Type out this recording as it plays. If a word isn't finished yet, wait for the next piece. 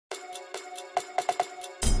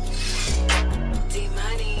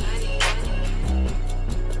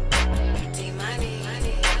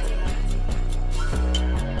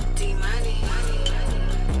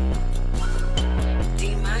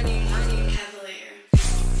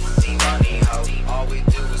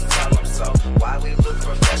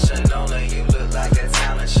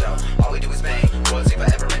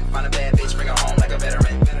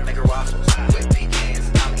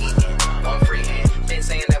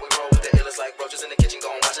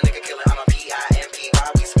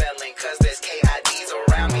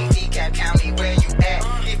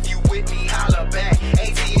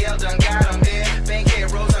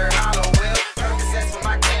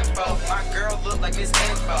Y'all look like Miss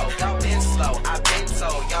Info. Y'all been slow, I've been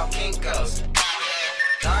told. Y'all kinkos.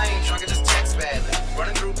 I ain't drunk, I just text badly.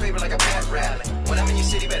 Running through paper like a pet rally. When I'm in your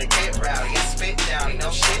city, better get rowdy. I spit down,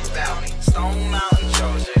 no shit about me. Stone Mountain,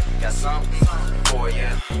 Georgia, got something for ya.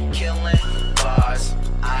 Killing bars,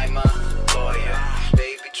 I'm a lawyer.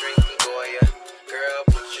 Baby drinking Goya. Girl,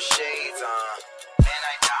 put your shades on. And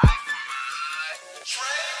I die for my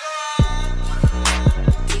Trayvon.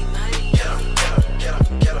 Get 'em, get 'em, get 'em,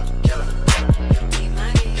 get 'em, get 'em.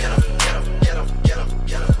 Get 'em, get 'em, get 'em, get 'em,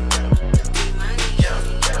 get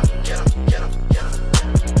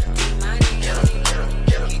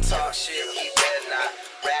 'em. Talk shit, he better not.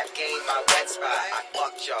 Rap game, my wet spot. I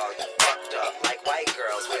fucked y'all, you fucked up like white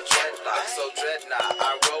girls with dreadlocks. So dreadnought,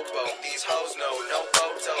 I rowboat. These hoes know no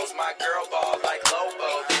photos. My girl ball like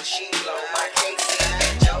Lobo, then she blow my Casey.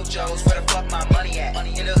 JoJo's, where the fuck my money at?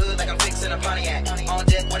 In the hood like I'm fixing a Pontiac. On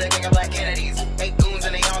deck with a gang of black Kennedys. 8 goons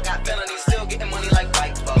and they all got felonies. Still getting money like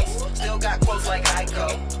white folks. Still got quotes like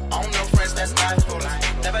Ico. On no friends, that's my food.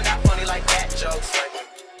 Never not funny like that jokes.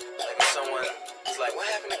 Like when someone is like, what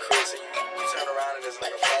happened to Chris? And you turn around and there's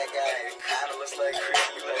like a fat guy and it kinda looks like Chris.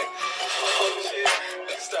 You like, oh shit.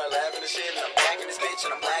 You start laughing and shit and I'm back in this bitch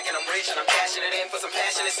and I'm black and I'm rich and I'm cashing it in for some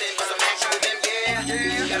passionate sin, for some action with him, yeah.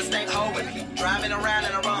 You gotta stay home with me. Driving around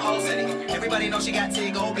in a run whole city. Everybody knows she got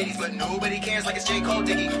tig old bitties, but nobody cares like it's J. Cole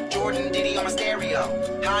Diggy. Jordan Diddy on my stereo.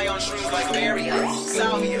 High on shrooms like Mario.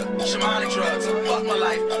 Salvia, shamanic drugs. Fuck my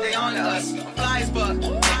life, they on to us. I'm fly as fuck.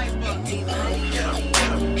 Fly as fuck. Get 'em, get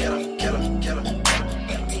 'em, get 'em, get 'em, get 'em.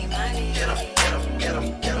 Get 'em, get 'em, get 'em, get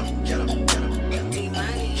 'em, get 'em, get 'em. Get 'em,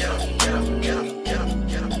 get 'em, get 'em, get 'em,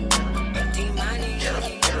 get 'em. Get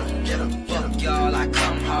 'em, get 'em, get 'em. Fuck y'all, I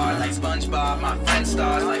come hard like SpongeBob. My friend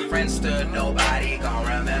stars like Friendster. Nobody gon'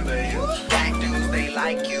 remember you. Black dudes, they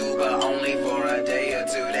like you, but only for a day or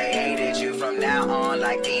two. They hated you from now on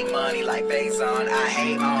like D-Money, like Faison. I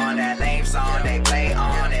hate on that lame song. They play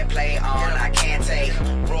on and play on. I can't take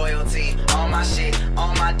royalty on my shit,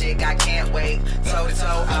 on my dick. I can't wait. Toe to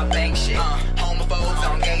toe, I bang shit. Homophobes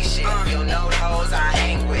on gay shit. You'll know the hoes I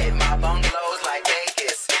hang with. My bungalow